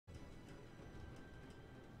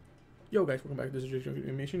Yo guys, welcome back. This is Jason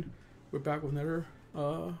Animation. We're back with another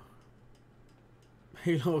Halo.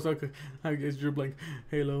 I guess Drew Blank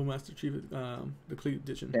Halo Master Chief the Complete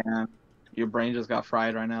Edition. Yeah, your brain just got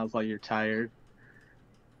fried right now. It's like you're tired.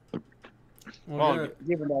 Well, yeah,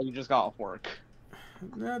 given that you just got off work.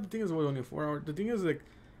 nah, the thing is, it was only 4 hours. The thing is, like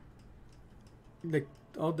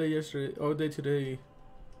all day yesterday, all day today,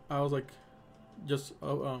 I was like just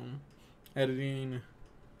editing,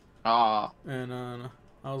 and I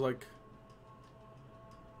was like,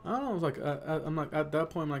 I don't know. I was like, I'm like at that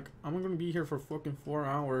point, I'm like, I'm gonna be here for fucking 4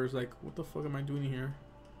 hours. Like, what the fuck am I doing here?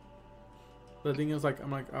 The thing is, like, I'm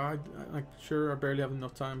like, like, sure, I barely have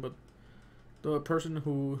enough time, but the person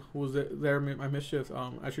who was there, my mischief,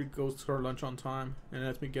 actually goes to her lunch on time and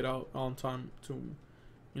lets me get out on time to,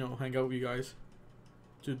 you know, hang out with you guys.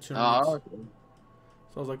 To Okay. So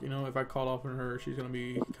I was like, you know, if I call off on her, she's gonna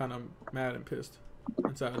be kind of mad and pissed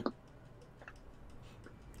and sad.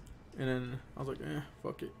 And then I was like,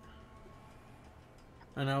 fuck it.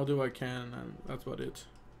 And I'll do what I can, and that's about it.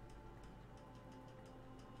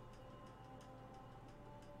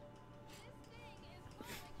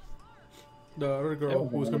 The other girl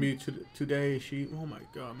who's gonna be today, she, oh my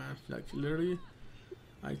god, man, like literally,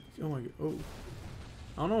 oh my god, oh,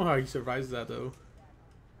 I don't know how he survives that though.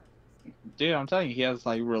 Dude, I'm telling you, he has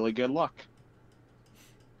like really good luck.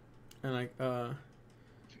 And like,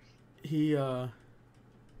 she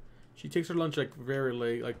takes her lunch like very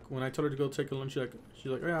late. Like when I told her to go take her lunch,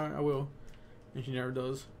 she's like, oh, yeah, I will, and she never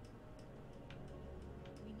does.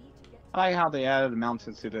 I like how they added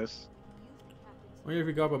mountains to this. Oh yeah, I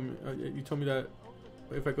forgot, but you told me that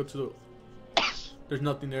if I go to the, there's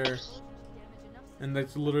nothing there, and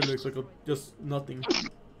that's literally looks like just nothing.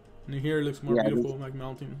 And here it looks more beautiful, like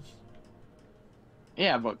mountains.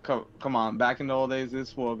 Yeah, but come on, back in the old days,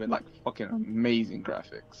 this would have been like fucking amazing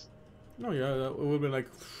graphics. No, yeah, that would have been like,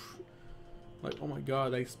 oh my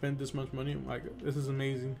god, I spent this much money. Like, this is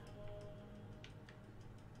amazing.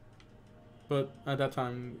 But at that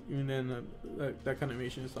time, even then, that kind of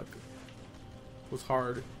animation is like, was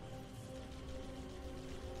hard.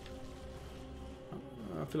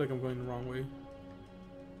 I feel like I'm going the wrong way.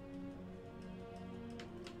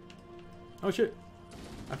 Oh shit!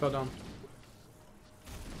 I fell down.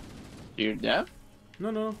 You're deaf?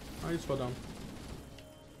 No, I just fell down.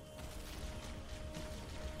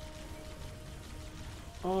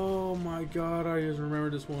 Oh my god, I just remember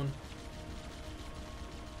this one.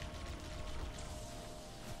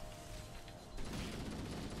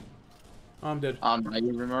 I'm dead. Now you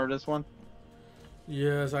remember this one?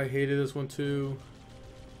 Yes, I hated this one too.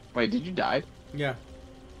 Wait, did you die? Yeah.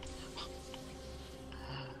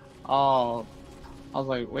 Oh, I was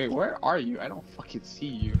like, wait, where are you? I don't fucking see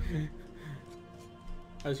you.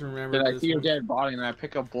 I just remember. Did I see your dead body and I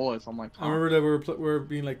pick up bullets? I'm like, I remember that we were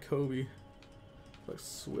being like Kobe. Like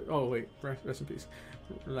oh wait, rest in peace.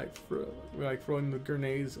 We're like throwing the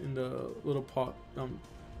grenades in the little pot.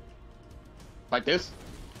 Like this?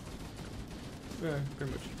 Yeah,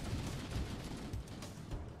 pretty much.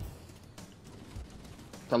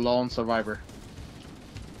 The lone survivor.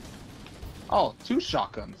 Oh, 2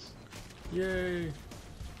 shotguns. Yay.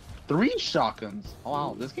 3 shotguns. Oh,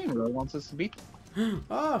 wow, this game really wants us to beat.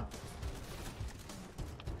 Ah.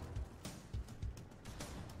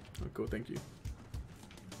 Oh, cool. Thank you.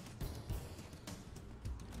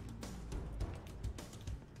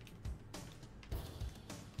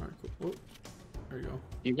 All right, cool. Oh, there you go.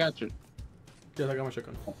 You got your. Yes, I got my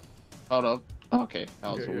shotgun. Hold up. Okay,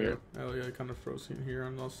 that was weird. Yeah. Oh yeah, it kind of froze in here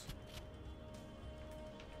on us.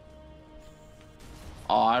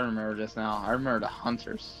 Oh, I remember this now. I remember the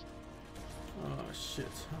hunters. Oh shit,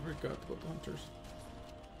 I forgot about the hunters.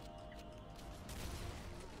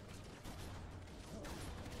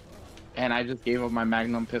 And I just gave up my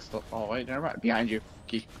magnum pistol. Oh wait, never mind. Behind you,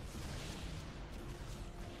 Key.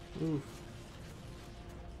 Oof.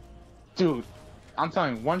 Dude, I'm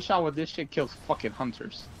telling you, one shot with this shit kills fucking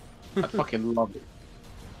hunters. I fucking love it.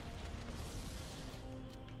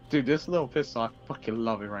 Dude, this little pistol, I fucking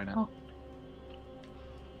love it right now.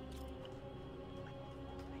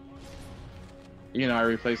 You know, I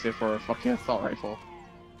replaced it for a fucking assault rifle.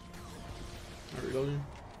 I'm reloading.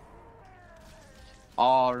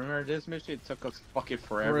 Oh, remember this mission? It took us fucking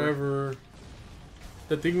forever.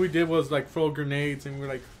 The thing we did was like throw grenades, and we're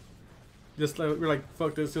like,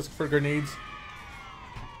 fuck this, just for grenades.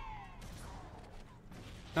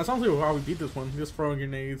 That's honestly how we beat this one. Just throwing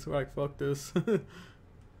grenades. We're like, fuck this.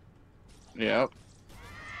 Yep.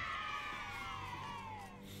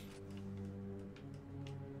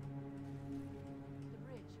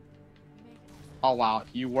 Oh wow,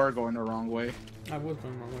 you were going the wrong way. I was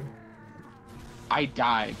going the wrong way. I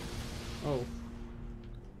died. Oh.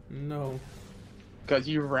 No. Because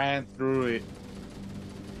you ran through it.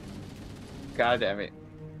 God damn it.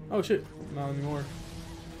 Oh shit. Not anymore.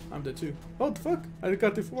 I'm dead too. Oh, what the fuck? I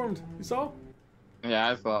got deformed. You saw? Yeah,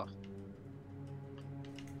 I saw.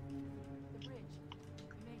 The bridge.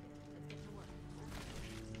 We made it. Let's get to work.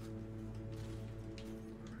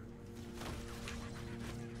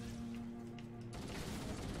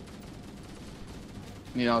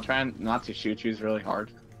 You know, trying not to shoot you is really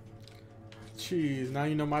hard. Jeez, now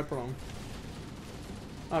you know my problem.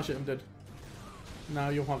 Oh shit, I'm dead. Now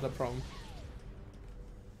you don't have that problem.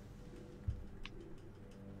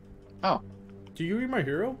 Oh. Do you read my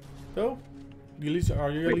hero, though? Are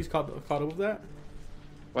you at least caught up with that?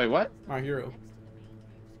 Wait, what? My hero.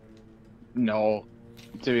 No.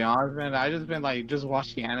 To be honest, man, I just been like just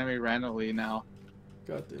watching anime randomly now.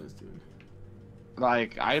 God damn this, dude.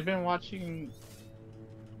 Like I've been watching.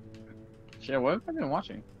 Shit, what have I been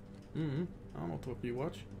watching? I don't know what you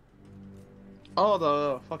watch. Oh,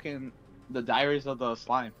 the fucking the Diaries of the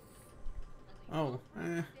Slime. Oh,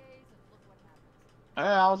 Yeah,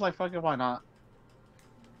 I was like, fucking, why not?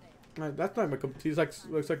 that's not my cup of tea. It's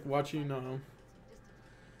like watching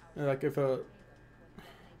like if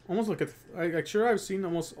almost like if like sure I've seen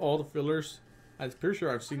almost all the fillers. I'm pretty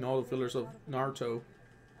sure I've seen all the fillers of Naruto.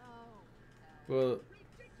 But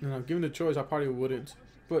you know, given the choice, I probably wouldn't.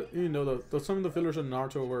 But you know, some of the fillers of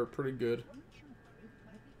Naruto were pretty good,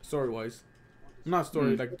 story wise. Not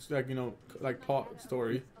story like you know like plot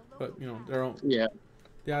story, but you know their own. Yeah.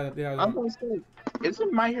 Yeah. I'm gonna say,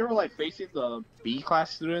 isn't My Hero like facing the B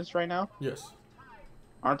class students right now? Yes.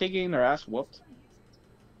 Aren't they getting their ass whooped?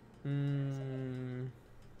 Let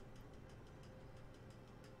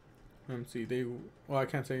me see. Well, I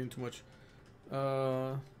can't say too much.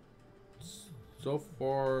 So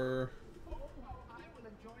far,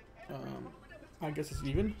 I guess it's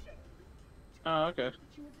even. Oh, okay.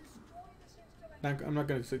 I'm not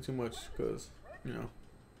gonna say too much because you know.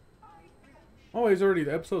 Oh,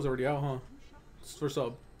 the episode's already out, huh? It's for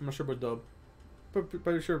sub. I'm not sure about dub, but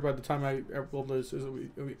pretty sure by the time I upload this, it'll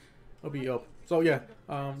be up. So yeah,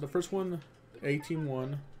 the first one, A-Team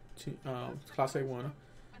won, Class A won.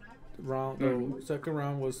 The second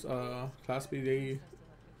round was Class B.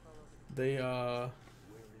 They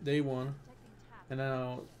won, and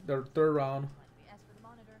now their third round.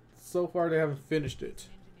 So far, they haven't finished it.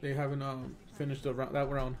 They haven't finished that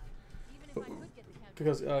round,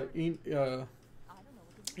 because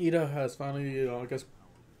Ida has finally, I guess,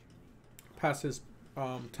 passed his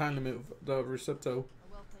time limit of the Recepto.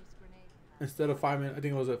 Instead of 5 minutes, I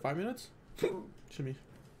think it was at 5 minutes. Shimmy.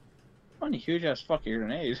 What a huge ass fucking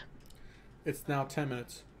grenade. It's now 10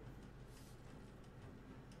 minutes.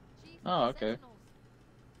 Oh, okay.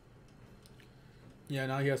 Yeah,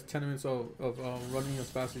 now he has 10 minutes of running as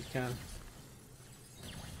fast as he can.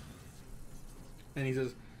 And he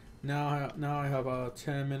says, now I have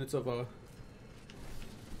 10 minutes of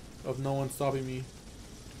no one stopping me.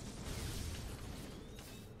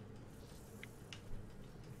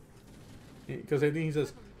 Because I think he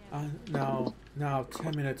says, now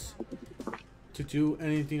 10 minutes to do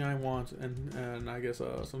anything I want, and I guess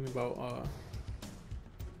something about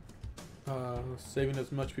saving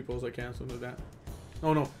as much people as I can, something like that.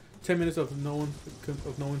 Oh no, 10 minutes of no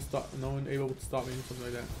one able to stop me, something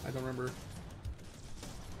like that. I don't remember.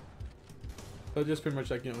 But just pretty much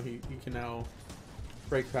like, you know, he can now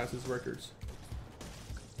break past his records.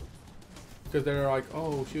 Because they're like,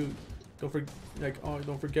 oh shoot, don't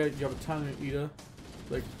forget you have a time limit, Ida.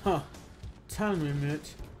 Like, huh, time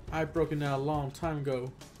limit? I broke it down a long time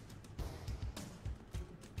ago.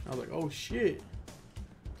 I was like, oh shit.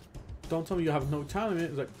 Don't tell me you have no time limit.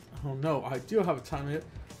 It's like, oh no, I do have a time limit,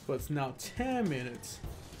 but it's now 10 minutes.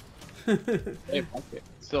 Hey, fuck it.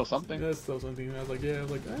 Still something. That's still something. And I was like, yeah,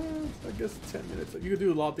 I guess 10 minutes. You could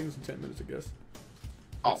do a lot of things in 10 minutes, I guess.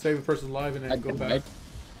 Oh. Save a person's life and then go back. I-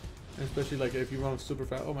 And especially like if you run super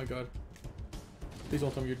fast. Oh my god. Please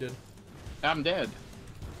don't tell me you're dead. I'm dead.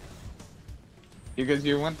 Because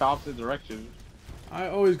you went the opposite direction. I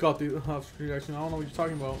always got the opposite reaction. I don't know what you're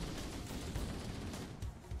talking about.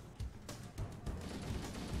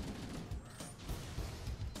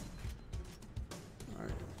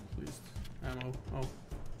 Alright, please. Ammo. Oh.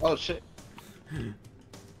 Oh shit.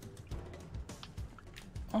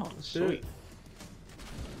 Oh, sweet.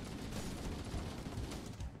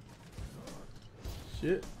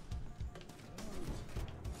 Shit.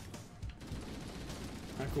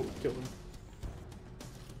 Alright, cool. Killed him.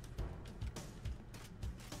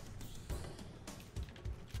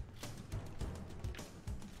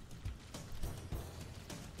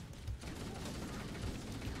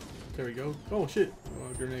 There we go. Oh shit!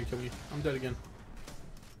 Oh, grenade killed me. I'm dead again.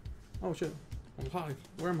 Oh shit! I'm high.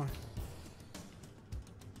 Where am I?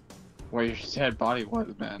 Where your dead body was,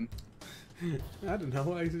 man. I don't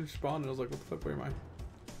know. I just spawned and I was like, what the fuck? Where am I?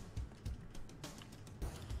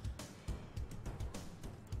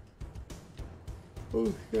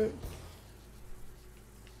 Oh shit!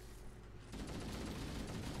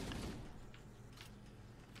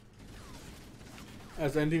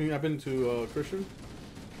 Has anything happened to Christian?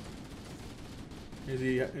 Is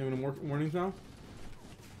he in the mornings now?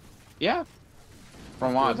 Yeah.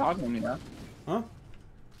 From what I talked to him, yeah. Huh?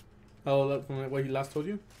 Oh, that from what he last told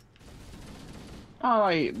you? Oh,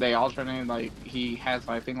 like they alternate. Like he has,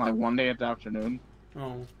 I think, like one day at the afternoon.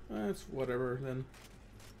 Oh, that's whatever then.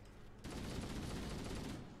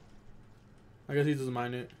 I guess he doesn't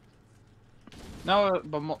mind it. No,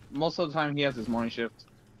 but most of the time he has his morning shift.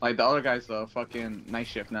 Like the other guy's the fucking night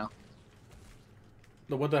shift now.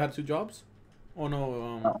 The one that had 2 jobs? Oh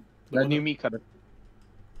no, Oh, the the one new that, meat cutter.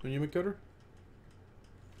 the new cutter?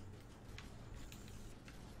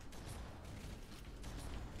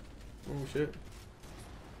 Oh shit.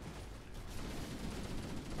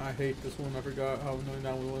 I hate this one. I forgot how annoying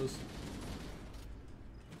that one was.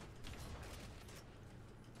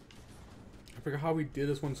 I forgot how we did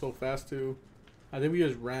this one so fast too. I think we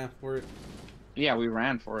just ran for it. Yeah, we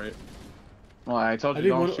ran for it. Well, I told I you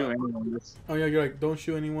didn't don't want- shoot anyone. Oh yeah, you're like, don't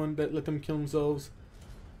shoot anyone. Let them kill themselves.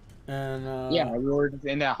 And Yeah, we were just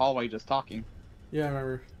in that hallway just talking. yeah, I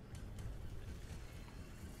remember.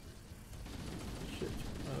 Shit.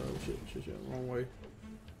 Oh shit. Wrong way.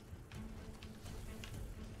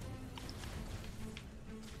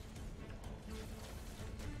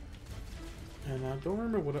 And I don't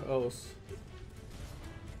remember what else.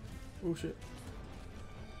 Oh shit.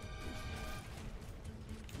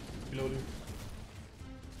 Reloading.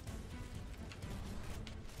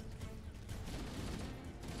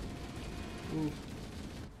 Ooh.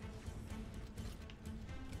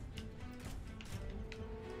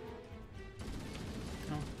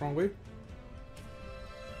 Oh, wrong way.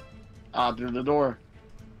 Through the door.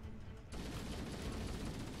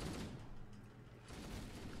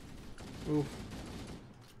 Ooh.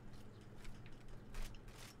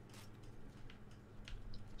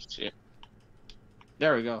 Shit.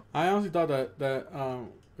 There we go. I honestly thought that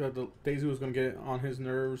the Daisy was gonna get on his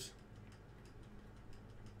nerves.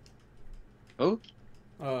 Who?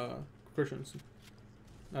 Christians.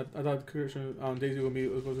 I thought Christian Daisy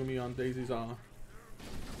was gonna be on Daisy's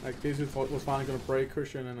like Daisy was finally gonna break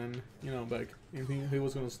Christian, and then like he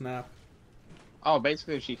was gonna snap. Oh,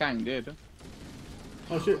 basically she kind of did.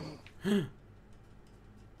 Oh shit!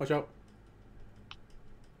 Watch out!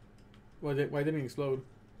 Why didn't he explode?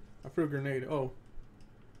 I threw a grenade. Oh.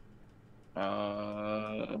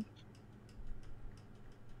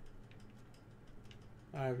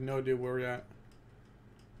 I have no idea where we're at.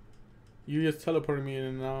 You just teleported me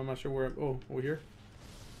and now I'm not sure where I'm... Oh, over here?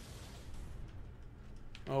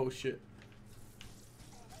 Oh, shit.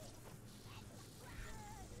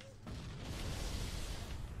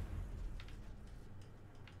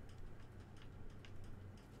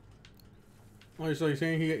 Oh, so you're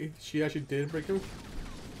saying she actually did break him?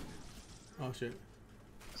 Oh, shit.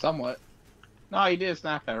 Somewhat. No, he did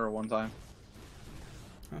snap at her one time.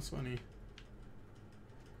 That's funny.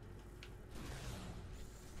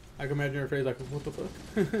 I can imagine her face like, what the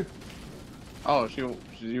fuck? Oh, she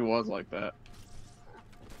was like that.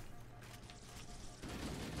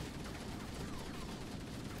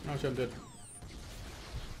 Oh shit, I'm dead.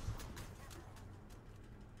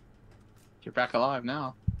 You're back alive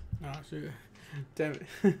now. Oh shit. Damn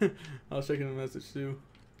it. I was checking the message too.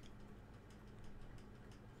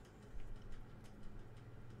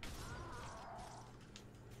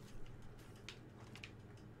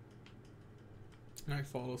 Alright,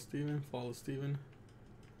 follow Steven, follow Steven.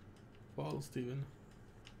 Follow Steven.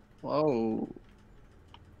 Whoa.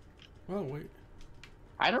 Oh wait.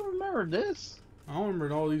 I don't remember this. I don't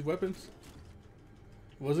remember all these weapons.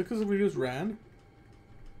 Was it because we just ran?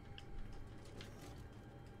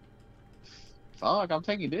 Fuck, I'm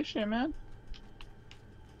taking this shit, man.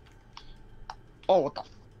 Oh, what the?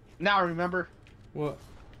 Now I remember. What?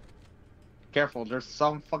 Careful, there's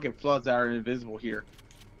some fucking floods that are invisible here.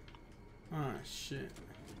 Ah shit.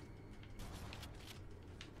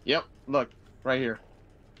 Yep, look, right here.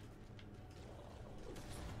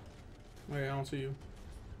 Wait, I don't see you.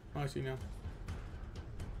 Oh, I see now.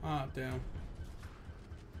 Ah, damn.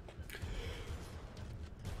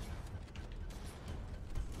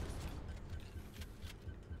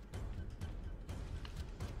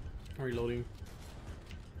 Reloading.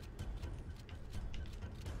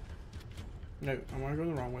 No, I want to go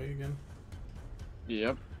the wrong way again.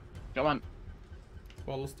 Yep. Come on.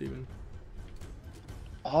 Follow Steven.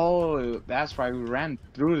 Oh, that's right. We ran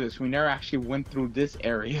through this. We never actually went through this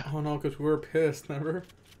area. Oh no, because we were pissed, remember?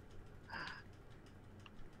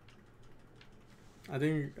 I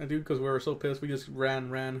think because we were so pissed, we just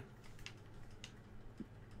ran.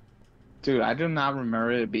 Dude, I do not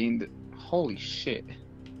remember it being the... Holy shit.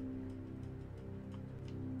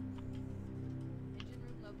 Engine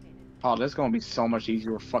room located. Oh, this is gonna be so much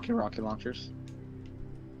easier with fucking rocket launchers.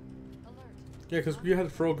 Alert. Yeah, because we had to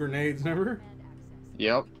throw grenades, remember? Command access.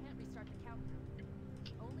 Yep. We can't restart the countdown.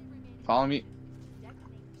 The only remaining Follow me. option is to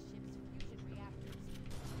detonate the ship's fusion reactors.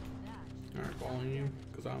 That Alright, following you,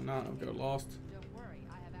 because I'm not, I'll get lost. Don't worry,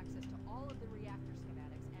 I have access to all of the reactor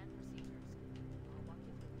schematics and procedures. I'll walk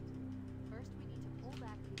you through it. First, we need to pull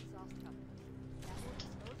back the exhaust couplers. That will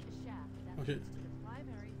expose the shaft that Oh, shit. leads to the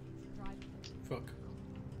primary fusion drive unit. Fuck.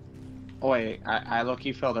 Oh wait, I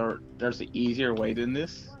low-key felt there's an easier way than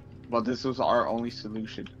this, but this was our only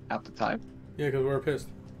solution at the time. Yeah, because we were pissed.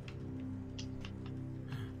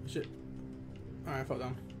 Shit. Alright, I fell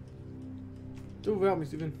down. Do without me,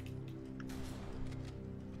 Steven.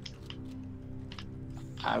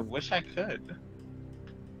 I wish I could.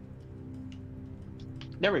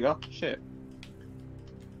 There we go. Shit.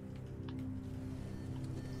 Good.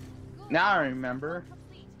 Now I remember.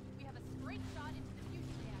 Complete. We have a straight shot into the fusion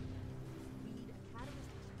reactor. We need a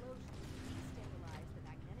catalyst explosion to destabilize the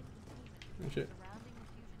magnetic containment Oh, shit. surrounding the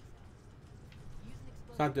fusion cells. Use an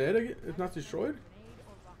It's not dead again? It's not destroyed? grenade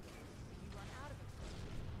or rocket. If you run out of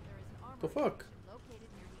explosives, there is an armor The fuck? station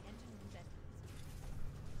located near the engine room's entrance.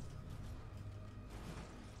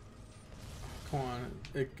 Come on.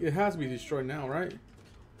 It has to be destroyed now, right?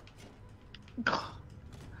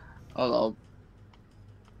 Hello.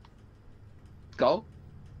 Go.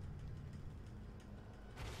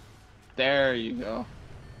 There you go.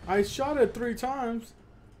 I shot it 3 times.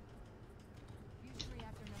 Fusion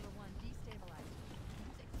reactor number 1 destabilized. Use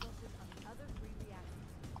explosives on the other 3 reactors.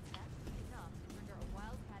 That should be enough to trigger a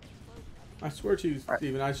wildcat explosion of the I swear to you, Alright.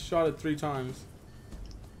 Steven, I shot it 3 times.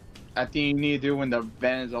 I think you need to do when the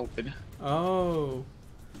vent is open. Oh.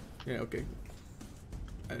 Yeah, okay.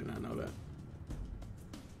 I did not know that.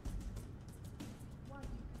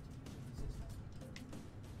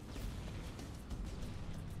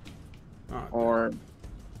 Ah, Or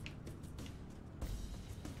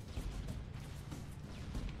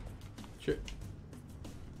shit.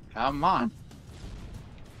 come on.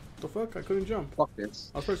 The fuck? I couldn't jump. Fuck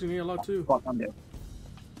this. I was pressing the lot too. Fuck, I'm dead.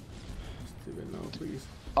 Steven, no, please.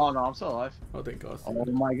 Oh no, I'm still alive. Oh, thank God. Oh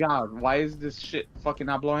Steven. my god, why is this shit fucking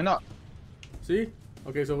not blowing up? See?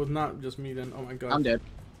 Okay, so it's not just me then. Oh my God. I'm dead.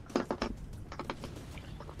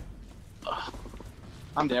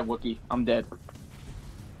 I'm dead, Wookie. I'm dead.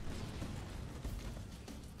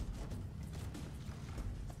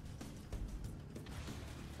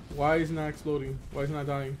 Why is it not exploding? Why is it not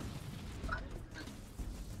dying?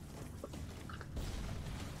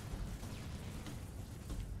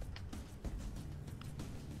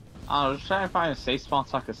 I was trying to find a safe spawn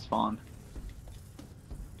so I could spawn.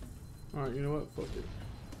 Alright, you know what? Fuck it.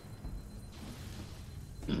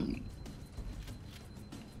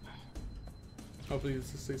 Hopefully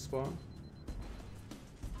it's a safe spot.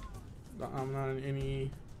 I'm not in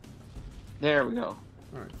any... There we go.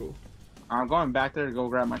 Alright, cool. I'm going back there to go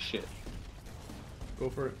grab my shit. Go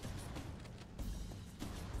for it.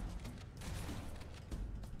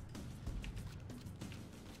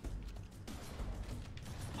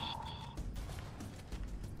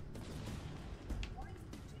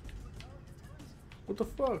 What the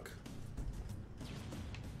fuck?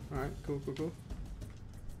 Alright, cool. Cool.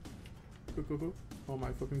 Oh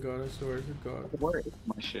my fucking God, I swear to God. Where is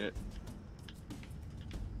my shit?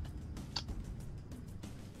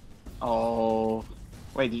 Oh.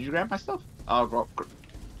 Wait, did you grab my stuff? Oh,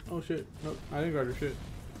 Oh shit. Nope, I didn't grab your shit.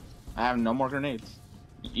 I have no more grenades.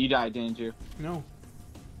 You died, didn't you? No.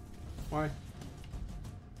 Why?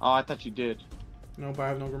 Oh, I thought you did. Nope, I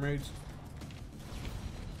have no grenades.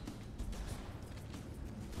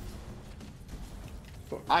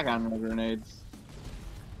 Fuck. I got no grenades.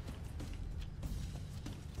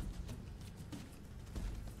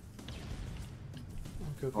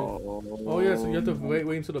 Okay. Oh. Oh yeah, so you have to wait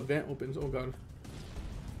until the vent opens. Oh God.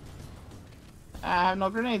 I have no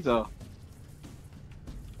grenades though.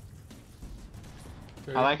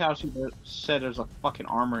 Okay. I like how she said there's a fucking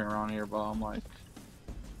armory around here, but I'm like,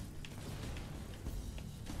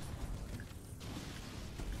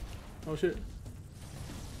 Oh shit.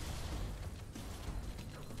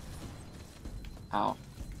 how?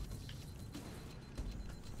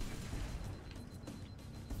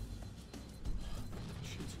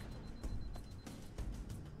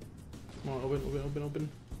 Come on, open.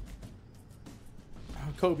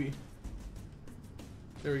 Kobe.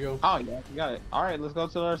 There we go. Oh yeah, you got it. All right, let's go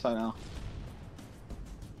to the other side now.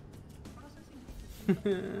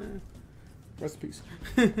 Recipes.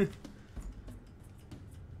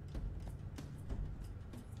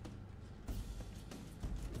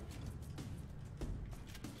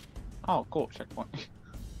 Oh, cool. Checkpoint.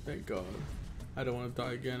 Thank God. I don't want to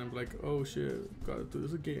die again. I'm like, oh shit, gotta do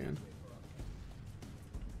this again.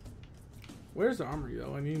 Where's the armory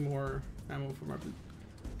though? I need more ammo for my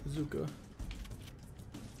bazooka.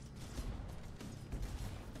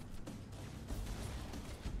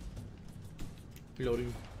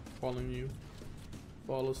 Reloading. Following you.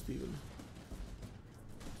 Follow Steven.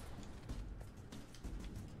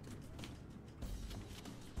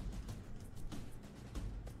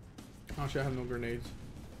 Oh shit, I have no grenades.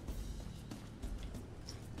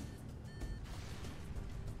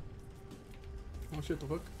 Oh shit, the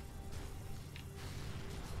fuck?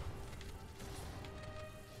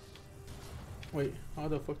 Wait, how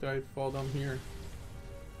the fuck did I fall down here?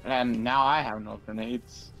 And now I have no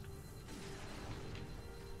grenades.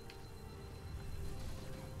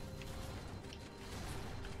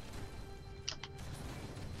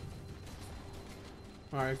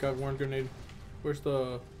 Alright, got one grenade. Where's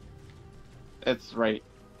the... It's right,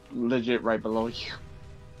 legit right below you.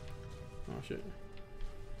 Oh shit.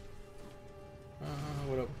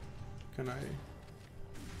 What up? Can I...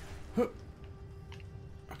 Huh.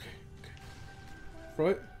 Okay. Throw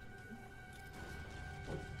it.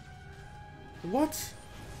 What?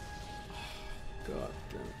 God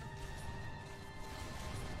damn it.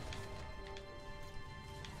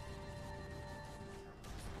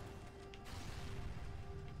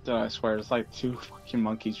 Dude, I swear, it's like two fucking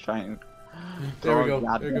monkeys trying. There we Oh, go.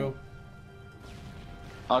 God There we damn. go.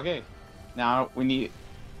 Okay, now we need.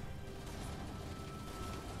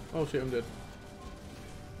 Oh shit, I'm dead.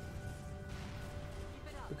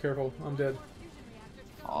 Be careful, I'm dead.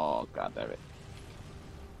 Oh god damn it!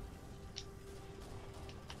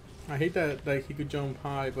 I hate that like he could jump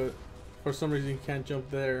high, but for some reason he can't jump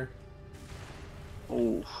there.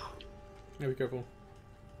 Oh, Yeah, be careful.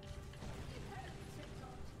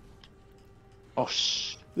 oh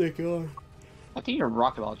shh! Thank God. I think your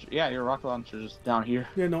rocket launcher. Yeah, your rocket launcher is down here.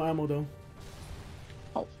 Yeah, no ammo though.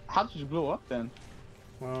 Oh, how did you blow up then?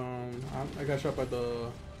 I got shot by the,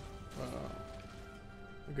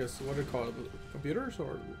 I guess what do you call it, computers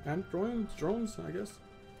or drones, I guess.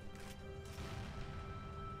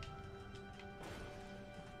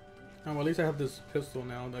 Oh, well, at least I have this pistol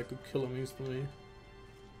now that could kill him instantly.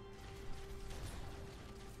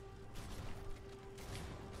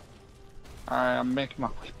 Alright, I'm making my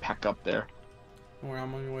way back up there. Don't worry,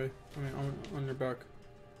 I'm on your way. I mean, I'm on your back.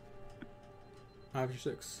 I have your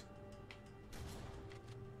 6.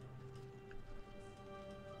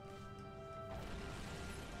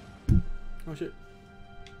 Oh shit.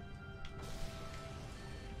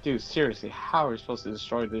 Dude, seriously, how are we supposed to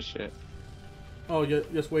destroy this shit? Oh, yeah,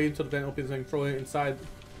 just wait until the vent opens and throw it inside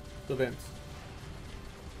the vents.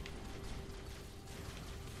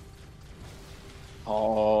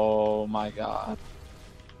 Oh my god.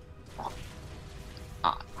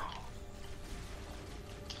 Ah.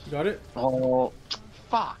 Got it? Oh,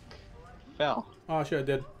 fuck. Fell. Oh shit, I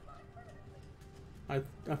did.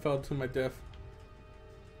 I fell to my death.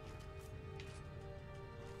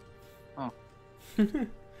 Oh. And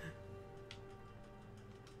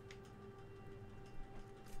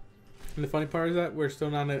the funny part is that we're still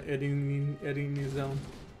not at editing zone.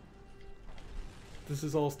 This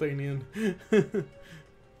is all staying in.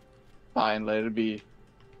 Fine, let it be.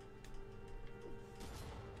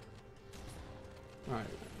 Alright,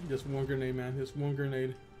 just one grenade, man. Just one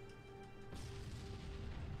grenade.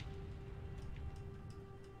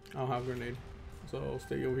 I'll have a grenade. So I'll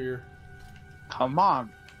stay over here. Come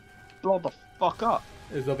on. Blow the fuck up.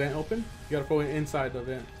 Is the vent open? You gotta throw it inside the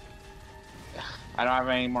vent. I don't have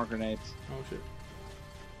any more grenades. Oh shit.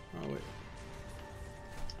 Oh wait.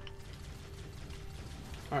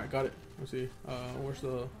 Alright, got it. Let's see. Where's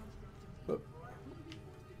the... Oh.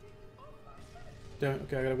 Damn it.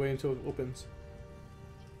 Okay, I gotta wait until it opens.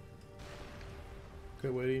 Okay,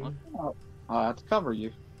 waiting. I have to cover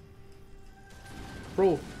you.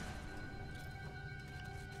 Bro!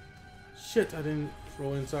 Shit, I didn't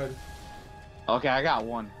throw inside. Okay, I got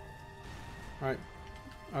one. Alright.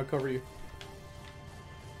 I'll cover you.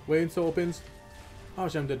 Wait until it opens. Oh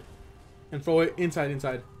shit, I'm dead. And throw it inside.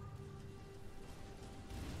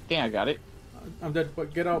 think I got it. I'm dead,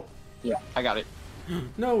 but get out. Yeah, I got it.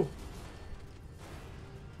 No!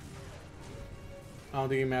 I don't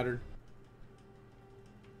think it mattered.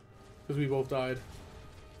 Because we both died.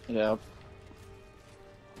 Yep.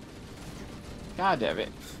 God damn it.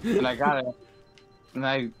 And I got it. And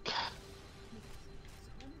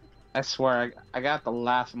I swear, I got the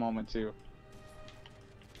last moment too.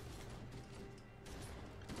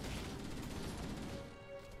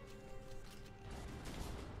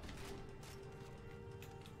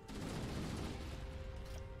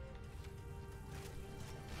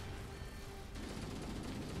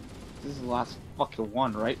 This is the last fucking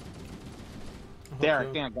one, right? There, I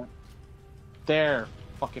so. think I got. There,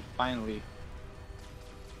 fucking finally.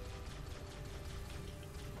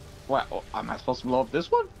 What? Oh, am I supposed to blow up this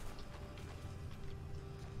one?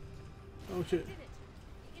 Oh shit. Did it.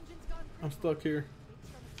 The engine's gone I'm critical. stuck here.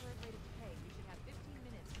 Based on the current rate of decay, we should have 15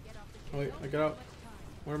 minutes to get off the ship. Oh, wait, Don't I got lose out. much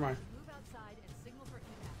time. Where am I? Move outside and signal for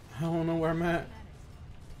evac. I don't know where I'm at.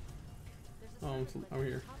 There's a Oh, service lift I'm at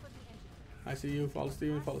here. the top of the engine room. I see you. Follow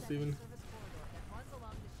Steven. Follow Last Steven. second service corridor that runs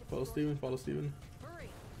along the ship's Follow doors. Steven. Follow Steven. Hurry.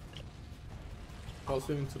 Follow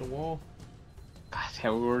Steven to the wall. God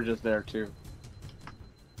damn, we were just there too.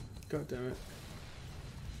 God damn it.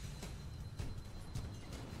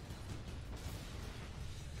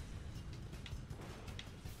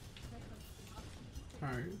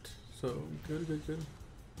 Alright. So, good, good, good.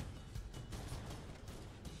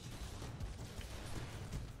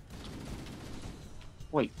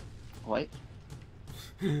 Wait, what?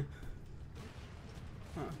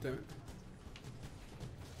 Ah, damn it.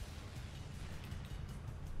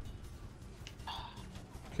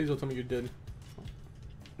 Please don't tell me you're dead.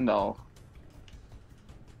 No.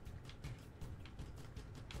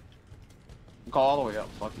 Go all the way up,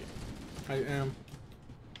 fuck it. I am.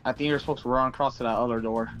 I think you're supposed to run across to that other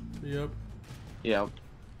door. Yep. Yep.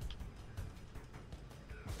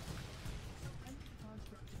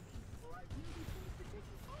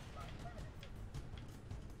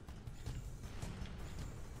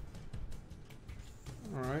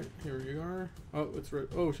 Alright, here we are. Oh, it's red.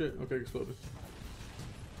 Oh shit. Okay, exploded.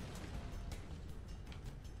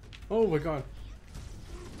 Oh my god.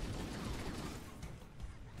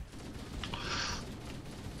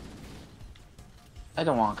 I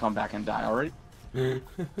don't want to come back and die already.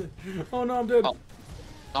 Oh no, I'm dead. Oh.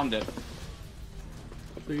 I'm dead.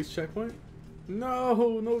 Please checkpoint.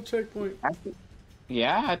 No, no checkpoint.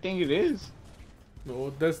 Yeah, I think it is.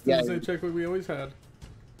 No, that's Yeah, the same checkpoint we always had.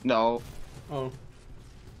 No. Oh.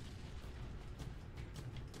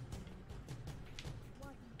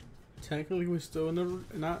 Technically, we're still in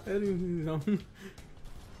the not editing zone.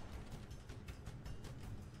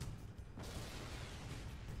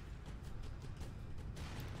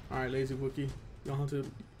 Alright, lazy Wookie. You don't have to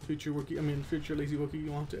future Wookie. I mean, future lazy Wookie. You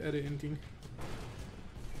don't have to edit anything.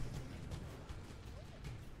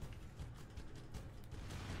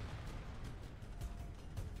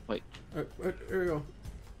 Wait. There we go.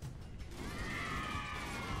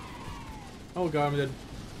 Oh god, I'm dead.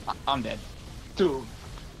 I'm dead. Dude.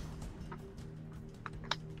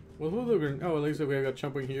 Well, who's the Oh, at least we got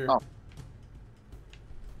jumping here. Oh.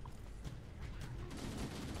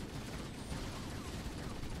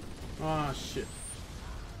 Ah, shit.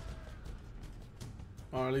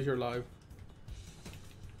 Oh, at least you're alive.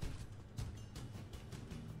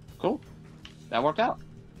 Cool. That worked out.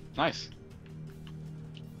 Nice.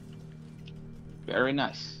 Very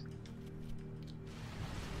nice.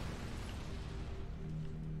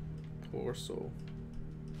 Poor soul.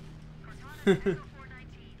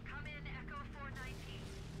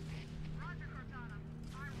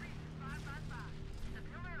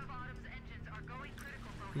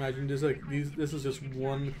 Imagine this this is just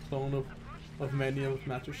one clone of many of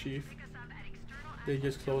Master Chief. They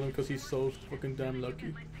just clone him because he's so fucking damn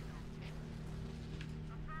lucky.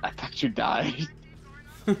 I thought you died.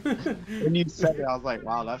 When you said it, I was like,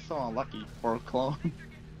 wow, that's so unlucky for a clone.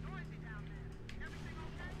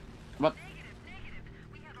 What?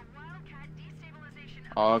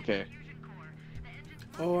 Oh, okay.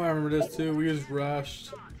 Oh, I remember this too. We just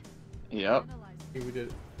rushed. Yep. I think we did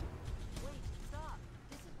it. Wait, stop.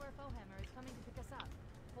 This is where Fohammer is coming to pick us up.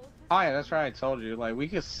 Hold position. Oh yeah, that's right. I told you. Like, we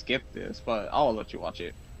could skip this, but I'll let you watch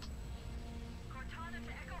it.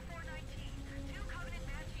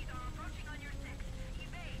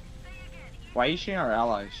 Why is she our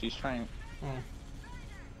ally? She's trying. Oh.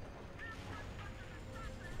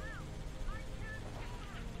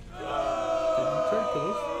 Did you try to kill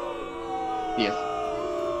us? Yes.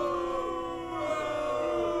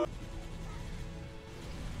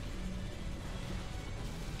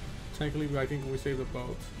 Technically, I think we saved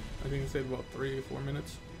about. I think we saved about 3 or 4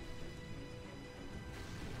 minutes.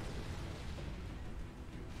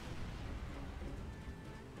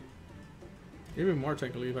 Even more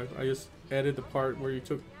technically, I just added the part where you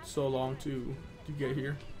took so long to to get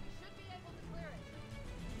here. Should be able to clear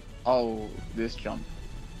it. Oh, this jump.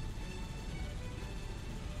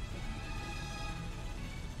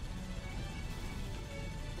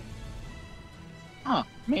 Huh,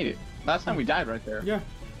 made it. Last time we died right there. Yeah.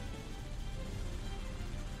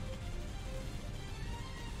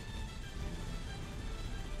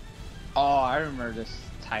 Oh, I remember this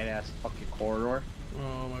tight ass fucking corridor.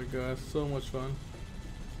 Oh my god, so much fun.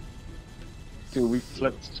 Dude, we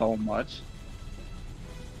flipped so much.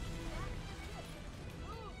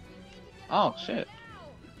 Oh shit.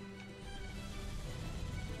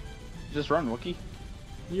 Just run, Wookie.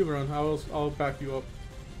 You run. I'll back you up.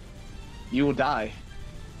 You will die.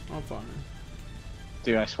 I'm fine.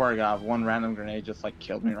 Dude, I swear to God, one random grenade just like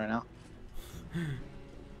killed me right now.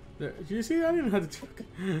 There, do you see? I didn't have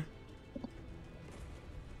to.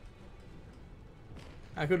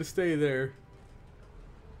 I could have stayed there.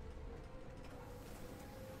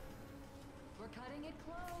 We're cutting it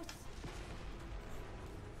close.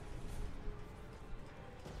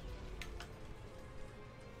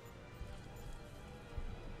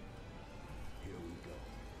 Here we go.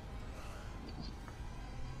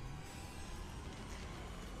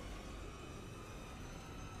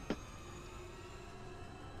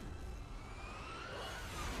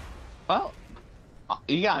 Well,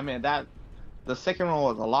 you got me. That the second one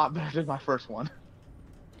was a lot better than my first one.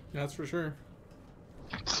 That's for sure.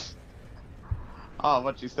 Oh,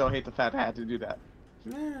 but you still hate the fact I had to do that.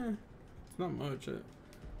 Nah, it's not much.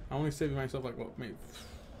 I only saved myself like what, maybe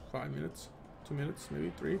 5 minutes, 2 minutes,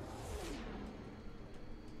 maybe 3.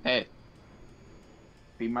 Hey,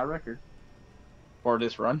 beat my record for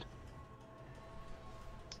this run.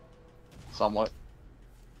 Somewhat.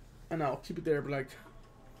 And I'll keep it there, but like,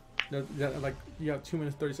 like you got 2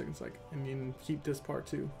 minutes 30 seconds, like, and you keep this part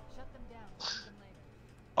too. Shut them down. Use them later.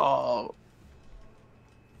 Oh.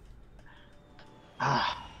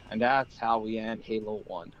 And that's how we end Halo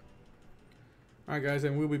 1. Alright guys,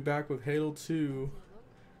 and we'll be back with Halo 2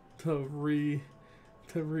 to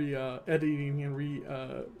editing and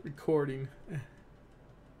recording.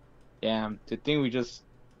 Damn, to think we just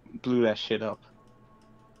blew that shit up.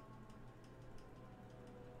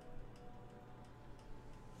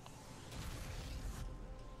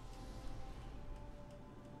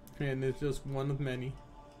 And it's just one of many.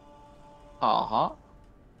 Uh-huh.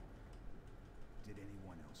 Did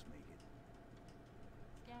anyone else make it?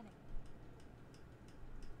 Scanning.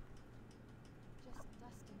 Just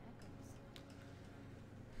dust and echoes.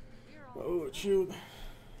 We're all Oh shoot.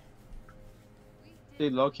 We did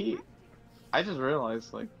Dude, low-key, everything. I just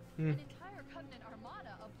realized, like, Hmm. An entire Covenant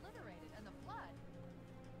armada obliterated and the flood.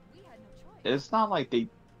 We had no choice. it's not like they... Halo.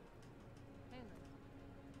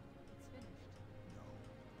 It's finished. No.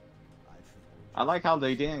 I think I like how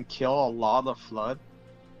they didn't kill a lot of the flood.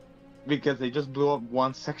 Because they just blew up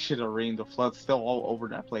one section of rain. The flood's still all over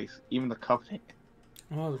that place. Even the Covenant.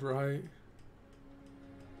 Oh, that's right.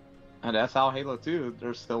 And that's how Halo 2,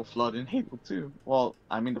 there's still flood in Halo 2. Well,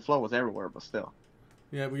 I mean, the flood was everywhere, but still.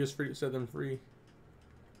 Yeah, we just set them free.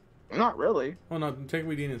 Not really. Oh no, technically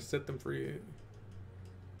we didn't set them free.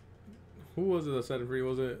 Who was it that set them free?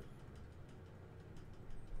 Was it,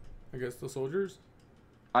 I guess, the soldiers?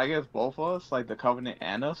 I guess both of us, like the Covenant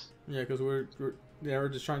and us. Yeah, because they were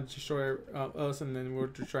just trying to destroy us, and then we're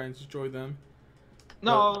just trying to destroy them.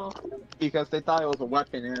 No, because they thought it was a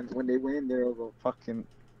weapon, and when they went in there, it was a fucking...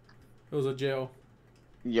 It was a jail.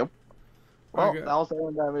 Yep. Well, Okay. that was the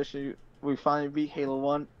end of that issue. We finally beat Halo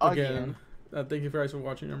 1 again. Thank you guys for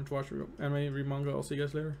watching. Remember to watch anime, read manga. I'll see you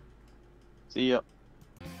guys later. See ya.